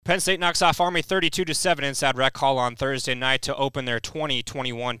Penn State knocks off Army 32-7 inside Rec Hall on Thursday night to open their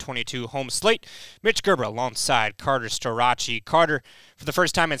 2021-22 home slate. Mitch Gerber alongside Carter Storace. Carter, for the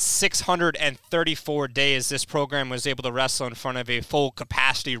first time in 634 days, this program was able to wrestle in front of a full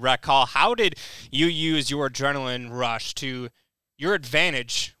capacity Rec Hall. How did you use your adrenaline rush to your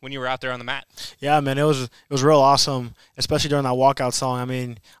advantage when you were out there on the mat? Yeah, man, it was real awesome, especially during that walkout song. I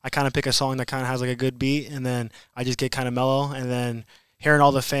mean, I kind of pick a song that kind of has like a good beat, and then I just get kind of mellow, and then hearing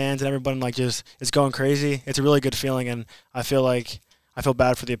all the fans and everybody like just it's going crazy. It's a really good feeling, and I feel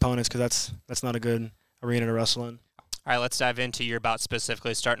bad for the opponents because that's not a good arena to wrestle in. All right, let's dive into your bout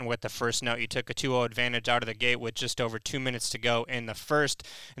specifically, starting with the first note. You took a 2-0 advantage out of the gate with just over 2 minutes to go in the first,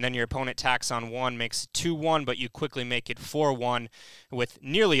 and then your opponent tacks on one, makes it 2-1, but you quickly make it 4-1 with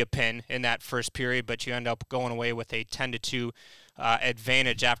nearly a pin in that first period, but you end up going away with a 10-2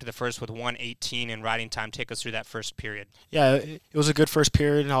 advantage after the first with 1:18 in riding time. Take us through that first period. Yeah, it was a good first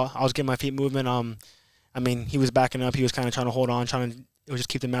period, and I was getting my feet moving. I mean, he was backing up. He was kind of trying to hold on, it was just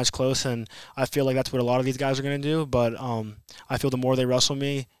keep the match close, and I feel like that's what a lot of these guys are going to do. But I feel the more they wrestle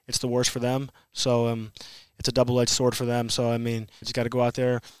me, it's the worse for them. So it's a double-edged sword for them. So, I mean, you just got to go out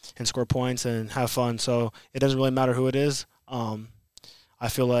there and score points and have fun. So it doesn't really matter who it is. I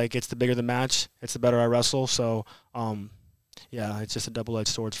feel like it's the bigger the match, it's the better I wrestle. So, yeah, it's just a double-edged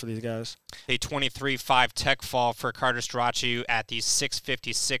sword for these guys. A 23-5 tech fall for Carter Storace at the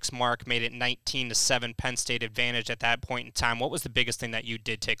 6:56 mark made it 19-7 Penn State advantage at that point in time. What was the biggest thing that you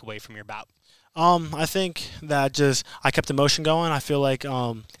did take away from your bout? I think that I kept the motion going. I feel like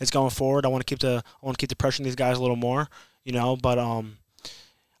it's going forward. I want to keep the pressure on these guys a little more, but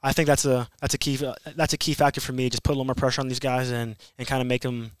I think that's a key factor for me. Just put a little more pressure on these guys and kind of make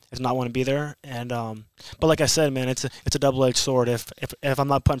them not want to be there. And but like I said, man, it's a double-edged sword. If I'm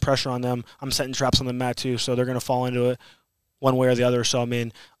not putting pressure on them, I'm setting traps on the mat too. So they're gonna fall into it one way or the other. So I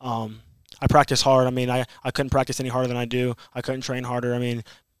mean, I practice hard. I mean, I couldn't practice any harder than I do. I couldn't train harder. I mean,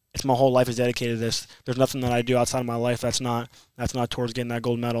 it's my whole life is dedicated to this. There's nothing that I do outside of my life that's not towards getting that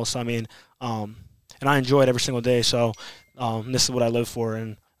gold medal. So I mean, and I enjoy it every single day. So this is what I live for,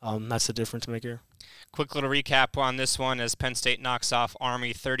 and that's the difference maker. Quick little recap on this one as Penn State knocks off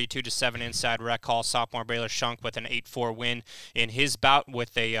Army 32-7 inside Rec Hall. Sophomore Baylor Shunk with an 8-4 win in his bout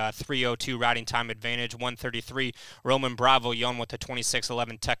with a 3:02 riding time advantage. 1:33 Roman Bravo Young with a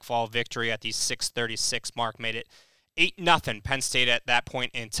 26-11 tech fall victory at the 6:36 mark made it 8-0 Penn State at that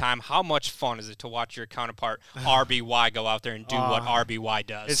point in time. How much fun is it to watch your counterpart RBY go out there and do what RBY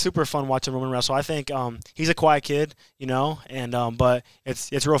does? It's super fun watching Roman wrestle. I think he's a quiet kid, and but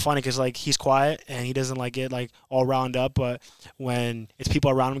it's real funny because like he's quiet and he doesn't like get like all round up. But when it's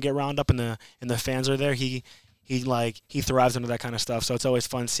people around him get round up and the fans are there, he thrives under that kind of stuff. So it's always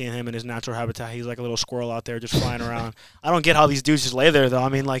fun seeing him in his natural habitat. He's like a little squirrel out there just flying around. I don't get how these dudes just lay there though. I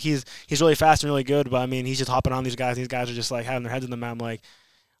mean, like he's really fast and really good, but I mean he's just hopping on these guys. These guys are just like having their heads in the mat. I'm like,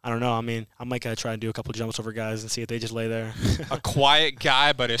 I don't know. I mean, I might try and do a couple jumps over guys and see if they just lay there. A quiet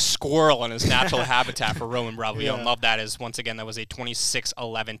guy, but a squirrel in his natural habitat for Roman Bravo. Yeah. Don't love that. As once again, that was a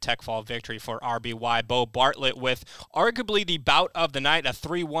 26-11 tech fall victory for RBY. Bo Bartlett with arguably the bout of the night, a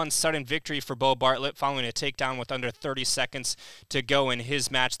 3-1 sudden victory for Bo Bartlett following a takedown with under 30 seconds to go in his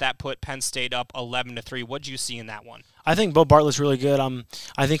match. That put Penn State up 11-3. What'd you see in that one? I think Bo Bartlett's really good.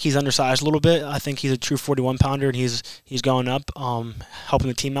 I think he's undersized a little bit. I think he's a true 41-pounder, and he's going up, helping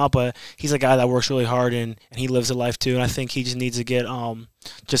the team out. But he's a guy that works really hard, and he lives a life too. And I think he just needs to get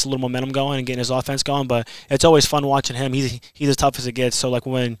just a little momentum going and getting his offense going. But it's always fun watching him. He's as tough as it gets. So like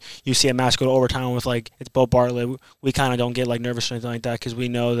when you see a match go to overtime with like it's Bo Bartlett, we kind of don't get like nervous or anything like that because we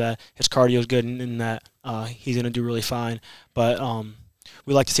know that his cardio is good and that he's going to do really fine. But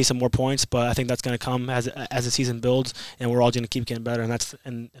we like to see some more points, but I think that's going to come as the season builds, and we're all going to keep getting better, and that's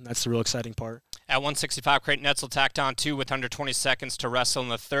the real exciting part. At 165, Creighton Edsel tacked on two with under 20 seconds to wrestle in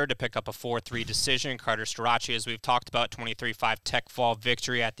the third to pick up a 4-3 decision. Carter Storace, as we've talked about, 23-5 tech fall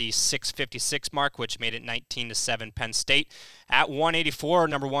victory at the 6:56 mark, which made it 19-7 Penn State. At 184,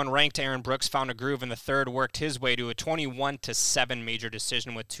 number one ranked Aaron Brooks found a groove in the third, worked his way to a 21-7 major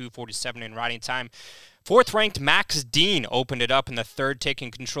decision with 2:47 in riding time. Fourth-ranked Max Dean opened it up in the third, taking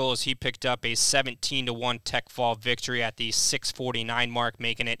control as he picked up a 17-1 tech fall victory at the 6:49 mark,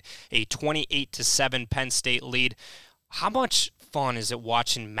 making it a 28-7 Penn State lead. How much fun is it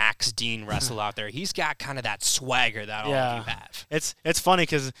watching Max Dean wrestle out there? He's got kind of that swagger that all of you have. It's funny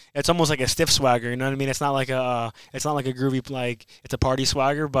because it's almost like a stiff swagger. You know what I mean? It's not like a groovy like it's a party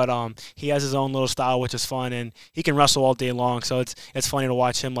swagger, but he has his own little style, which is fun, and he can wrestle all day long. So it's funny to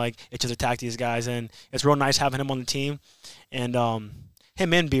watch him like it just attack these guys, and it's real nice having him on the team, and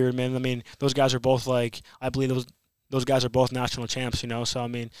him and Beard, man. I mean, those guys are both like I believe those guys are both national champs, you know. So I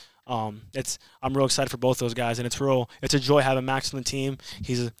mean, I'm real excited for both those guys, and it's a joy having Max on the team.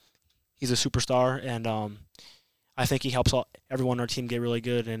 He's a superstar, and I think he helps everyone on our team get really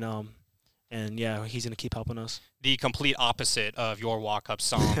good, and yeah, he's going to keep helping us. The complete opposite of your walk-up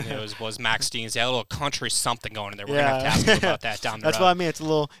song was Max Dean's. He had a little country something going in there. We're going to have to ask him about that down the road. That's what I mean. It's a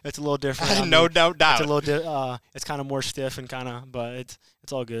little different. No doubt. It's a little it's kind of more stiff and but it's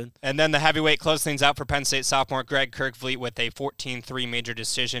all good. And then the heavyweight closed things out for Penn State sophomore Greg Kirkvliet with a 14-3 major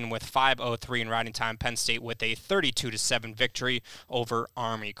decision with 5:03 in riding time. Penn State with a 32-7 victory over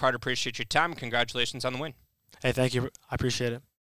Army. Carter, appreciate your time. Congratulations on the win. Hey, thank you. I appreciate it.